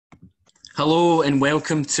Hello and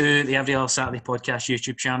welcome to the Every Other Saturday podcast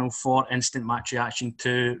YouTube channel for instant match reaction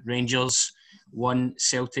to Rangers 1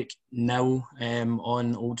 Celtic 0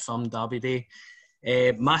 on Old Firm Derby Day.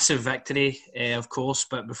 Massive victory, of course,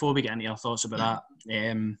 but before we get into our thoughts about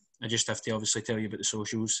that, I just have to obviously tell you about the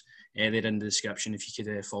socials. They're in the description if you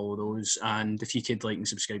could follow those, and if you could like and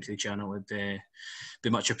subscribe to the channel, it'd be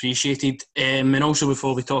much appreciated. And also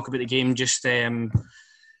before we talk about the game, just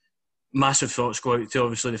massive thoughts go out to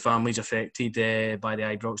obviously the families affected by the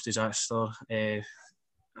Ibrox disaster. A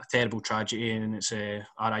terrible tragedy, and it's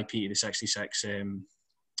RIP to the 66 who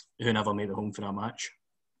never made it home for that match.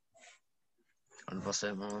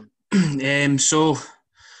 100%, man. So,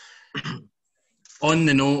 on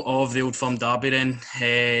the note of the Old Firm Derby then,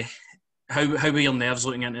 how were your nerves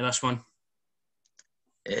looking into this one?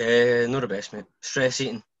 Not the best, mate. Stress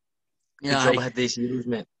eating. Good job I had these heroes,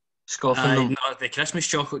 mate. Scoffing them. No, the Christmas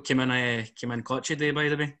chocolate came in clutch today, by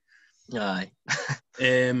the way. Aye.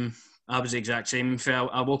 I was the exact same.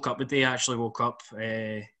 I woke up the day, I actually woke up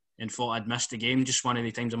and thought I'd missed the game. Just one of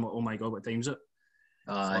the times I'm like, oh my God, what time's it?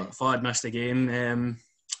 Aye. Thought I'd missed the game.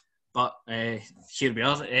 But here we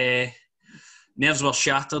are. Nerves were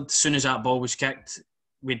shattered. As soon as that ball was kicked,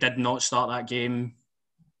 we did not start that game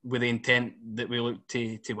with the intent that we looked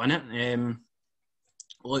to win it.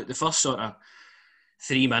 Look, the first sort of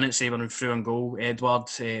 3 minutes they were through on goal. Edward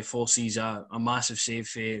forces a massive save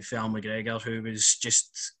for Al McGregor, who was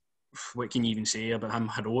just, what can you even say about him,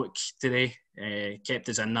 heroic today. Kept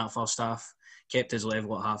us in that first half, kept us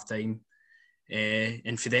level at half time.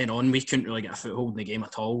 And from then on, we couldn't really get a foothold in the game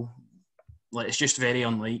at all. Like, it's just very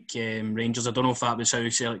unlike Rangers. I don't know if that was how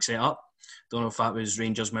Celtic set up. Don't know if that was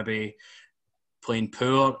Rangers maybe playing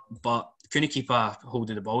poor, but couldn't keep a hold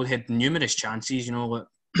of the ball. They had numerous chances, you know. Like,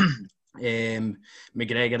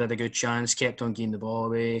 McGregor had a good chance, kept on getting the ball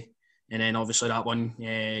away, and then obviously that one,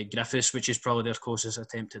 Griffiths, which is probably their closest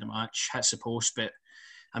attempt to the match, hits the post. But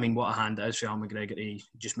I mean, what a hand it is for Al McGregor to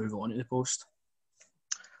just move on to the post.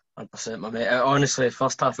 100%, my mate. Honestly, the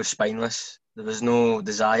first half was spineless. There was no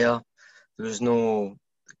desire. There was no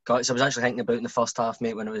guts. I was actually thinking about in the first half,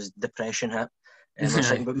 mate, when it was depression hit. I was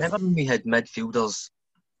thinking, but remember when we had midfielders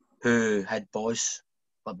who had boys,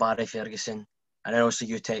 like Barry Ferguson, and then also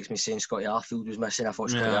you text me saying Scotty Arfield was missing. I thought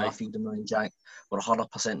Scotty Arfield and Ryan Jack were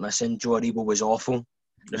 100% missing. Joe Aribo was awful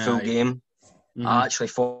the full game. Mm-hmm. I actually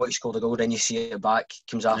thought he scored a goal, then you see it back,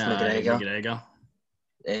 comes off McGregor.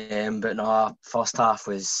 But no, first half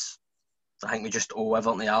was, I think we just owe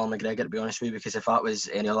everything to Alan McGregor, to be honest with you, because if that was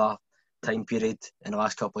any other time period in the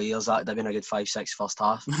last couple of years, that would have been a good 5-6 first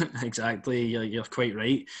half. Exactly, you're quite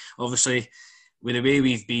right. Obviously, with the way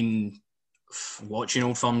we've been watching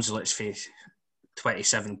Old Firms, let's face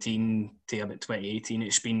 2017 to about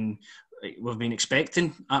 2018, we've been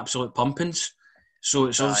expecting absolute pumpings. So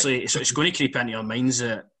it's obviously it's going to creep into our minds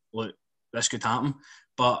that, look, this could happen.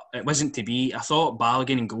 But it wasn't to be. I thought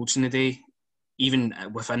Balogun and Goldson today, even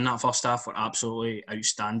within that first half, were absolutely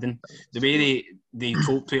outstanding. The way they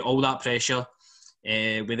coped with all that pressure,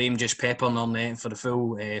 with them just peppering on net for the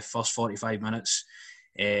full first 45 minutes,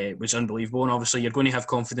 was unbelievable. And obviously you're going to have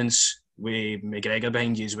confidence with McGregor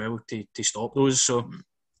behind you as well to stop those. So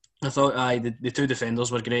I thought the two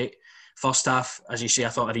defenders were great. First half, as you say, I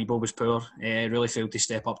thought Aribo was poor. Really failed to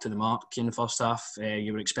step up to the mark in the first half.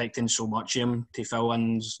 You were expecting so much of him to fill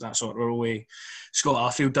in that sort of role Scott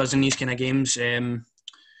Arfield does in these kind of games.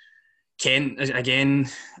 Kent, again,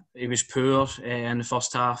 he was poor in the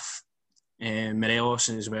first half. Morelos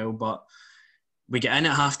as well. But we get in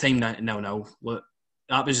at half-time 0-0. Look,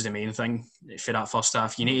 that was the main thing for that first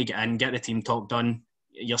half. You need to get in, get the team talk done.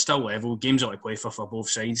 You're still level. Games ought to play for both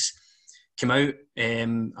sides. Come out.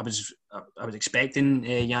 I was expecting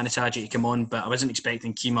Yanis Hadji to come on, but I wasn't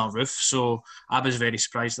expecting Kemar Roof. So I was very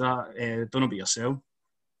surprised at that. Don't know about yourself.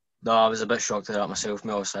 No, I was a bit shocked at that myself. I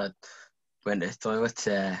also went to the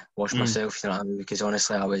toilet, washed myself. You know what I mean? Because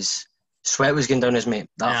honestly, sweat was going down his mate.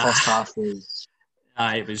 That first half was.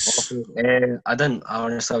 It was awful. I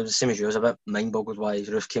was the same as you. I was a bit mind-boggled why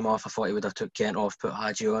Roof came off. I thought he would have took Kent off, put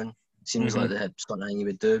Hadji on. Seems like the sort of thing he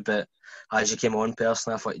would do. But Hadji came on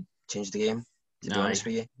personally. I thought he'd change the game, to be honest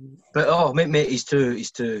with you. But mate, he's too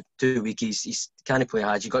weak. He's can't play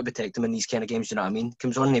Hadji. You got to protect him in these kind of games. Do you know what I mean?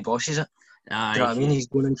 Comes on and he bosses it. Do you know what I mean? He's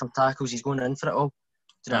going in for tackles. He's going in for it all.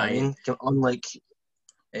 Do you know what I mean? Unlike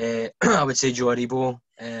I would say Joe Aribo,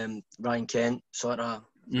 Ryan Kent, sort of.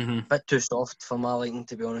 Bit too soft for my liking,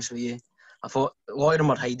 to be honest with you. I thought a lot of them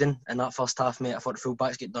were hiding in that first half, mate. I thought the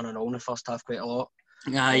full-backs get done and all in the first half quite a lot.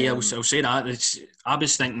 I'll say that. I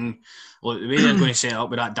was thinking, look, the way they're going to set up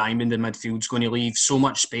with that diamond in midfield is going to leave so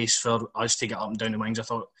much space for us to get up and down the wings. I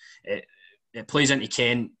thought it plays into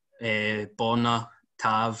Kent Bonner,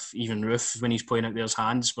 Tav, even Roof, when he's playing out there's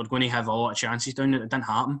hands, we're going to have a lot of chances down there. It didn't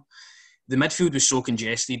happen. The midfield was so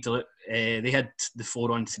congested. They had the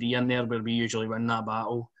 4-on-3 in there where we usually win that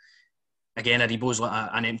battle. Again, Aribo's like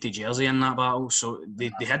an empty jersey in that battle. So they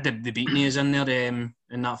had the beatnies in there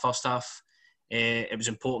in that first half. It was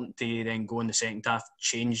important to then go in the second half,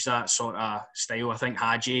 change that sort of style. I think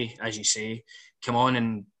Hadji, as you say, come on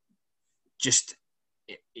and just...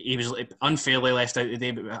 He was unfairly left out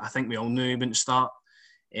today, but I think we all knew he wouldn't start.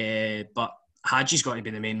 But Hadji's got to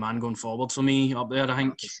be the main man going forward for me up there, I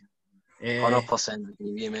think. 100%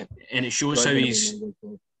 agree with you, mate. And it shows how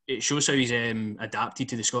he's adapted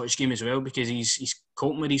to the Scottish game as well, because he's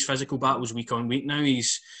coping with these physical battles week on week now.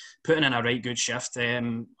 He's putting in a right good shift.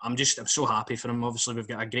 I'm so happy for him. Obviously, we've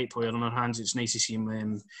got a great player on our hands. It's nice to see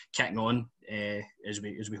him kicking on as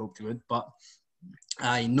we hoped he would. But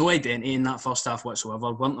no identity in that first half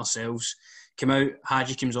whatsoever. Weren't ourselves. Came out.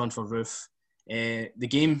 Hadji comes on for Roof. The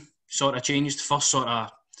game sort of changed. First sort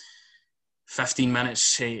of 15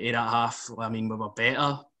 minutes at that half, I mean, we were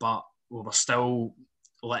better, but we were still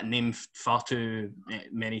letting them far too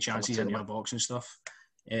many chances into our box and stuff.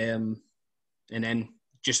 And then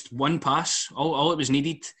just one pass, all it was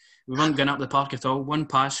needed. We weren't going up the park at all. One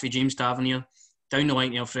pass for James Tavernier, down the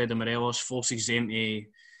line to Alfredo Morelos, forces them to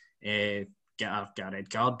get a red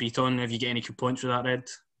card. Beaton, have you got any complaints with that red?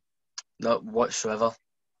 Not whatsoever.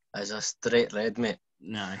 It's a straight red, mate.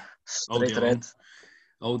 Nah, straight red.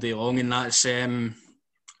 All day long, and that's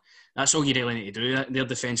all you really need to do. Their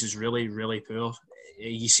defence is really, really poor.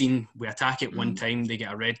 You seen we attack at one time, they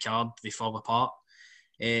get a red card, they fall apart.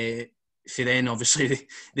 For then, obviously,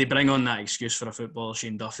 they bring on that excuse for a footballer,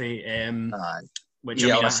 Shane Duffy. Which he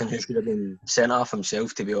should have been sent off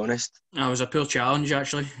himself, to be honest. It was a poor challenge,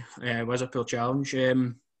 actually. It was a poor challenge.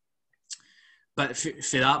 But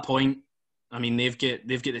for that point, I mean, they've got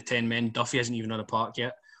the 10 men. Duffy hasn't even had a park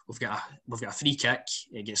yet. We've got a free kick.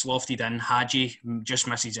 It gets lofted in. Hadji just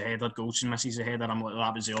misses a header. Goldson misses a header. I'm like,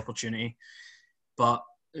 that was the opportunity. But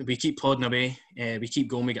we keep plodding away. We keep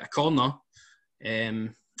going. We get a corner.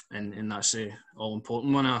 And that's the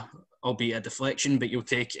all-important one. Albeit a deflection, but you'll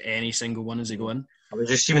take any single one as they go in. I was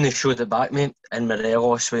just seeing they showed it back, mate, and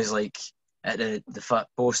Morelos was like at the fat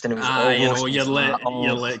post, and it was almost... you're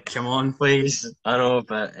lit, come on. Please. I know,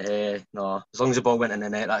 but no. As long as the ball went in the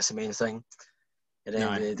net, that's the main thing. At the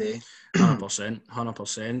end of the day. 100%.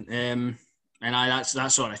 And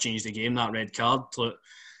that sort of changed the game, that red card. Look,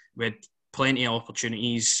 we had plenty of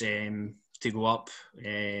opportunities to go up,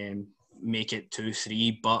 make it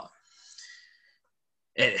 2-3, but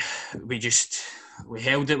we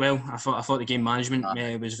held it well. I thought the game management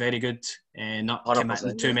was very good, not 100%,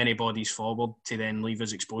 committing too many bodies forward to then leave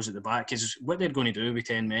us exposed at the back. Because what they're going to do with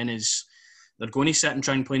 10 men is they're going to sit and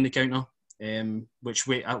try and play in the counter, which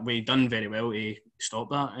we done very well to stop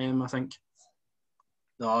that. I think.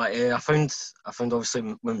 No, I found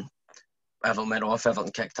obviously when Everton went off,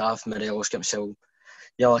 Everton kicked off, Morelos got himself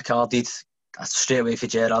yellow carded. Straight away for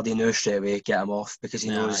Gerrard, he knew straight away get him off because he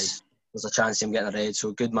knows there's a chance of him getting a red.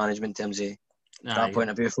 So good management in terms of that point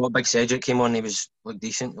of view. For what Big Cedric came on, he looked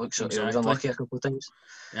decent. He was unlucky a couple of times.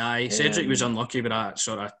 Cedric was unlucky with that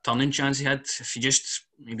sort of turning chance he had.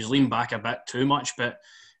 He was leaning back a bit too much, but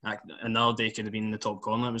another day could have been in the top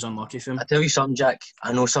corner. It was unlucky for him. I tell you something, Jack.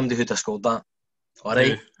 I know somebody who'd have scored that. All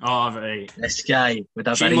right. Oh, right. This guy would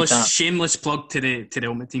have shameless plug to the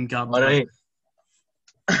Ultimate Team card. All right.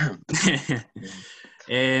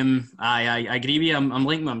 I agree with you. I'm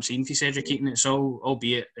liking what I'm seeing for Cedric Keaton. It's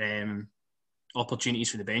albeit opportunities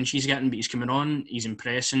for the bench he's getting, but he's coming on, he's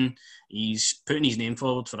impressing, he's putting his name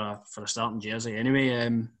forward for a starting jersey anyway.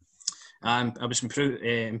 I was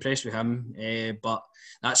impressed with him, but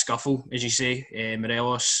that scuffle, as you say,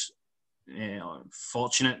 Morelos,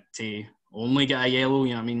 fortunate to only get a yellow,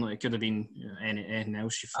 you know what I mean? Like, it could have been anything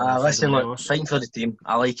else. Listen, look, fighting for the team.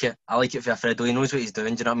 I like it for Alfredo. He knows what he's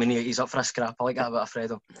doing, do you know what I mean? He's up for a scrap. I like that about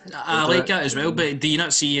Alfredo. I like that as well, but do you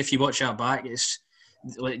not see, if you watch that back, it's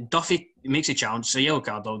like Duffy makes a challenge, it's a yellow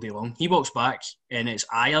card all day long. He walks back, and it's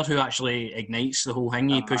Ayer who actually ignites the whole thing.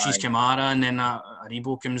 He pushes Kamara, and then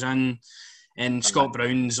Aribo comes in. And Scott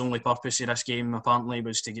Brown's only purpose of this game apparently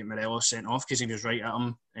was to get Morelos sent off because he was right at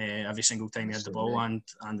him every single time he had the ball and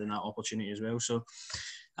in that opportunity as well. So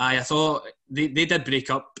I thought they did break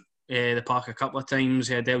up the park a couple of times.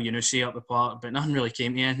 They had El Yunusi up the park, but nothing really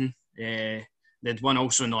came to anything. They had one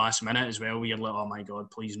also in the last minute as well where you're like, oh my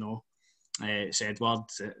God, please no. It's Edward.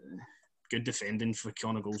 Good defending for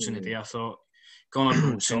Connor Goldson today, I thought. Connor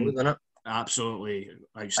Goldson, absolutely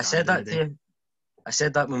outstanding. I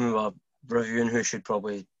said that when we were reviewing who should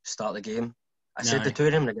probably start the game. I said the two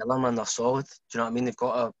of them together, man, they're solid. Do you know what I mean? They've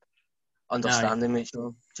got understanding, mate.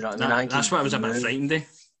 Do you know what I mean? I think That's what I was a bit frightened of.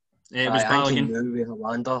 It was I think he Balogun. knew with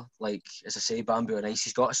Hollander, like, as I say, Bamboo and Ice,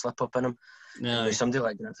 he's got a slip up in him. And with somebody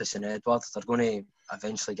like Griffiths and Edward, they're going to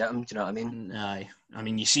eventually get him. Do you know what I mean? Aye. I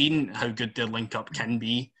mean, you've seen how good their link up can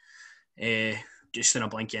be. Just in a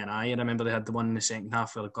blink of an eye. I remember they had the one in the second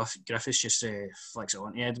half where Griffiths just flicks it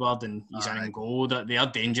on to Edward and he's in goal. They are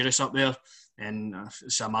dangerous up there, and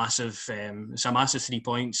it's a massive 3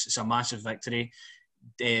 points. It's a massive victory.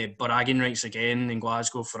 Bragging rights again in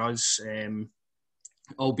Glasgow for us.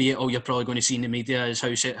 Albeit all you're probably going to see in the media is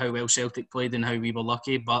how well Celtic played and how we were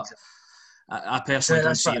lucky, but I personally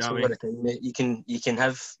don't see it that way. You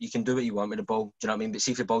can do what you want with the ball. Do you know what I mean? But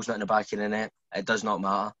see if the ball's not in the back of the net, it does not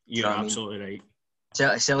matter. You're absolutely right.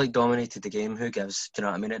 Celtic dominated the game. Who gives? Do you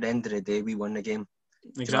know what I mean? At the end of the day, we won the game.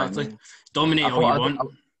 Exactly. You know I mean? Dominate all you want.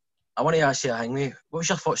 I want to ask you a thing, mate. What was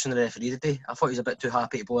your thoughts on the referee today? I thought he was a bit too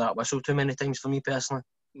happy to blow that whistle too many times for me personally.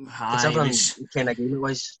 Considering the kind of game it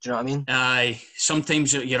was, do you know what I mean? Aye.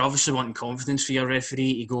 Sometimes you're obviously wanting confidence for your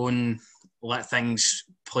referee to go and let things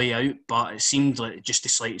play out, but it seemed like just the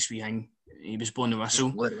slightest wee thing. He was blowing the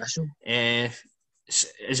whistle. Ismaila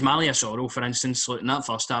Soro, for instance, in that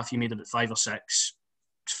first half, he made about 5 or 6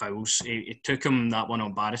 fouls. It took him that one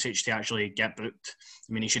on Barisic to actually get booked.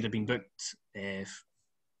 I mean, he should have been booked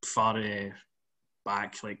far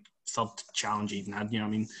back, like third challenge he even had, you know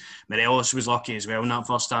what I mean? Morelos was lucky as well in that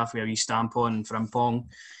first half where he stamped on Frimpong.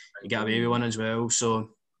 He got away with one as well. So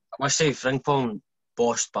I must say, Frimpong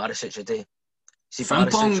bossed Barisic today.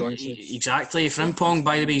 Frimpong, exactly. Frimpong,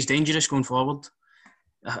 by the way, is dangerous going forward.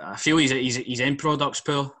 I feel his end product's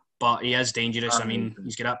poor, but he is dangerous. I mean,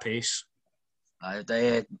 he's got that pace.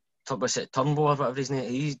 Turnbull or whatever his name,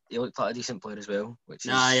 he looked like a decent player as well.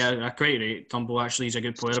 Yeah, quite right. Turnbull actually is a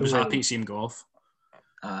good player. I was happy to see him go off.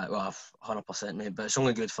 Well, 100%, mate. But it's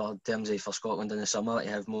only good for Scotland in the summer to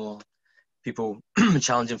have more people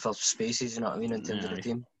challenging for spaces. You know what I mean in terms of the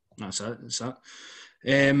team. That's it.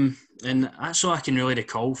 And that's all I can really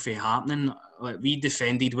recall for happening. Like, we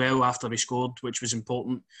defended well after we scored, which was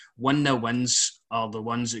important. 1-0 wins are the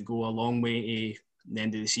ones that go a long way to the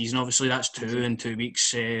end of the season. Obviously, that's 2 in 2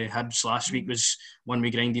 weeks. Hibs last week was one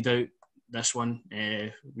we grinded out. This one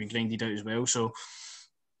we grinded out as well. So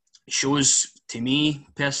it shows to me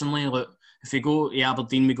personally, look, if we go to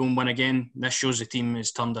Aberdeen, we go and win again. This shows the team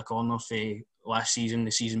has turned a corner for last season,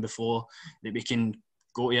 the season before, that we can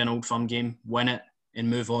go to an Old Firm game, win it, and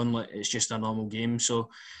move on like it's just a normal game. So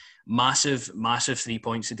massive 3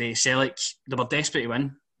 points today. Celtic, they were desperate to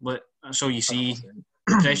win. Like, that's all you see.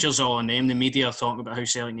 The pressure's all on them. The media are talking about how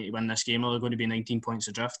Celtic need to win this game, or they're going to be 19 points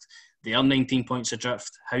adrift. They are 19 points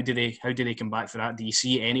adrift. How do they come back for that? Do you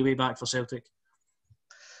see any way back for Celtic?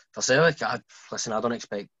 For Celtic, I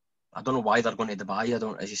don't know why they're going to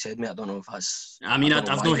Dubai. As you said, mate, I don't know if that's... I mean, I've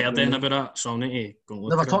not heard anything about that, so I'll need to go and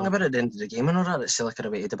look. They were talking about it at the end of the game and all that Celtic are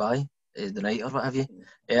away to Dubai the night or what have you.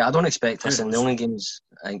 I don't expect, the only games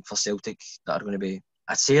I think for Celtic that are going to be...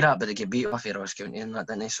 I'd say that, but they get beat off here Ross County and that,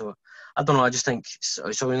 didn't they? So, I don't know, I just think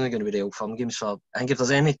it's only going to be the Old Firm games. So, I think if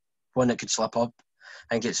there's any one that could slip up,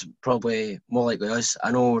 I think it's probably more likely us.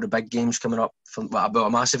 I know the big game's coming up, a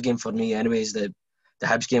massive game for me anyway, is the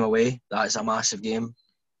Hibs game away. That is a massive game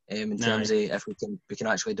in terms of if we can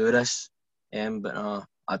actually do this. But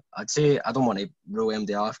I'd say I don't want to rule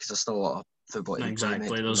MD off because there's still a lot of football to be played.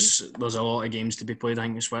 Exactly, there's a lot of games to be played. I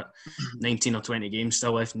think it's 19 or 20 games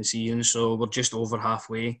still left in the season, so we're just over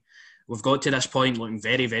halfway. We've got to this point looking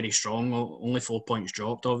very, very strong. Only 4 points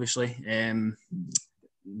dropped, obviously.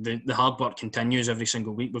 The hard work continues every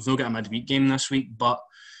single week. We've not got a midweek game this week, but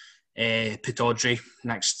Pittodrie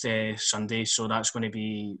next Sunday, so that's going to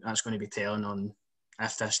be telling on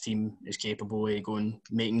if this team is capable of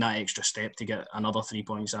making that extra step to get another 3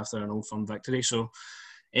 points after an Old Firm victory. So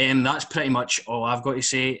that's pretty much all I've got to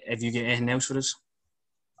say. Have you got anything else for us?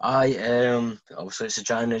 Obviously it's a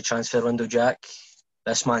January transfer window, Jack.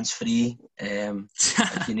 This man's free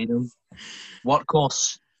if you need him.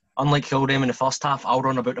 Workhorse. Unlike Hildem in the first half, I'll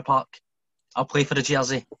run about the park. I'll play for the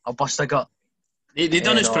jersey. I'll bust a gut. They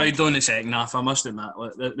done us proud though in the second half, I must admit.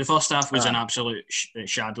 The first half was an absolute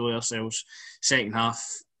shadow of ourselves. Second half,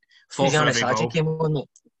 fought for every ball. Came on,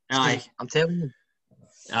 aye. I'm telling you.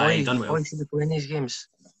 Aye, done well. Boy should be playing these games.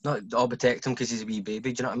 Not all protect him because he's a wee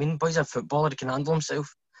baby. Do you know what I mean? Boy's a footballer, he can handle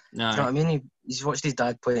himself. Aye. Do you know what I mean? He's watched his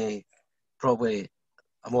dad play probably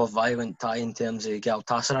a more violent tie in terms of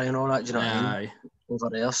Galatasaray and all that. Do you know what I mean? Over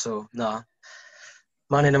there, so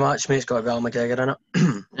man in the match, mate, it's got to be Al McGregor in it.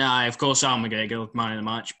 Yeah, of course, Al McGregor, man in the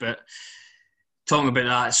match. But talking about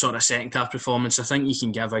that sort of second half performance, I think you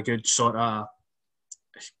can give a good sort of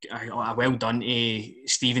well done to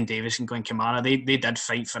Stephen Davis and Glenn Kamara. They did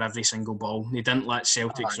fight for every single ball. They didn't let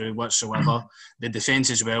Celtic through whatsoever. The defence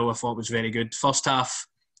as well, I thought, was very good. First half,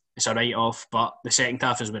 it's a write-off, but the second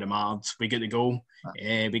half is where it mattered. We get the goal,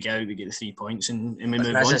 we get out, we get the 3 points, and we move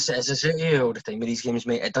on. As I say to you all the time with these games,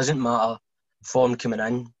 mate, it doesn't matter form coming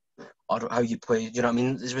in or how you play. Do you know what I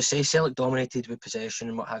mean? As we say, Celtic dominated with possession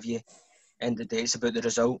and what have you. End of the day, it's about the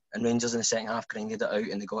result, and Rangers in the second half grinded it out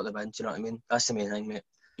and they got the win. Do you know what I mean? That's the main thing, mate.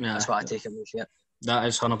 Yeah, that's what I take away from it. That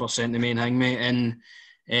is 100% the main thing, mate. And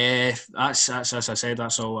that's as I said,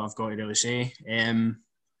 that's all I've got to really say.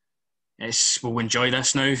 We'll enjoy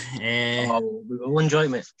this now. We will enjoy it,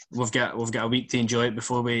 mate. We've got a week to enjoy it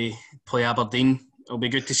before we play Aberdeen. It'll be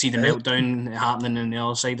good to see the meltdown happening on the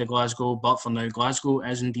other side of Glasgow, but for now, Glasgow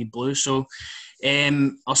is indeed blue. So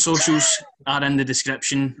our socials are in the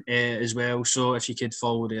description as well. So if you could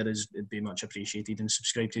follow there, it'd be much appreciated, and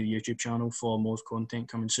subscribe to the YouTube channel for more content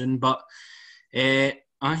coming soon. But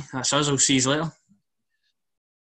that's us. I'll see you later.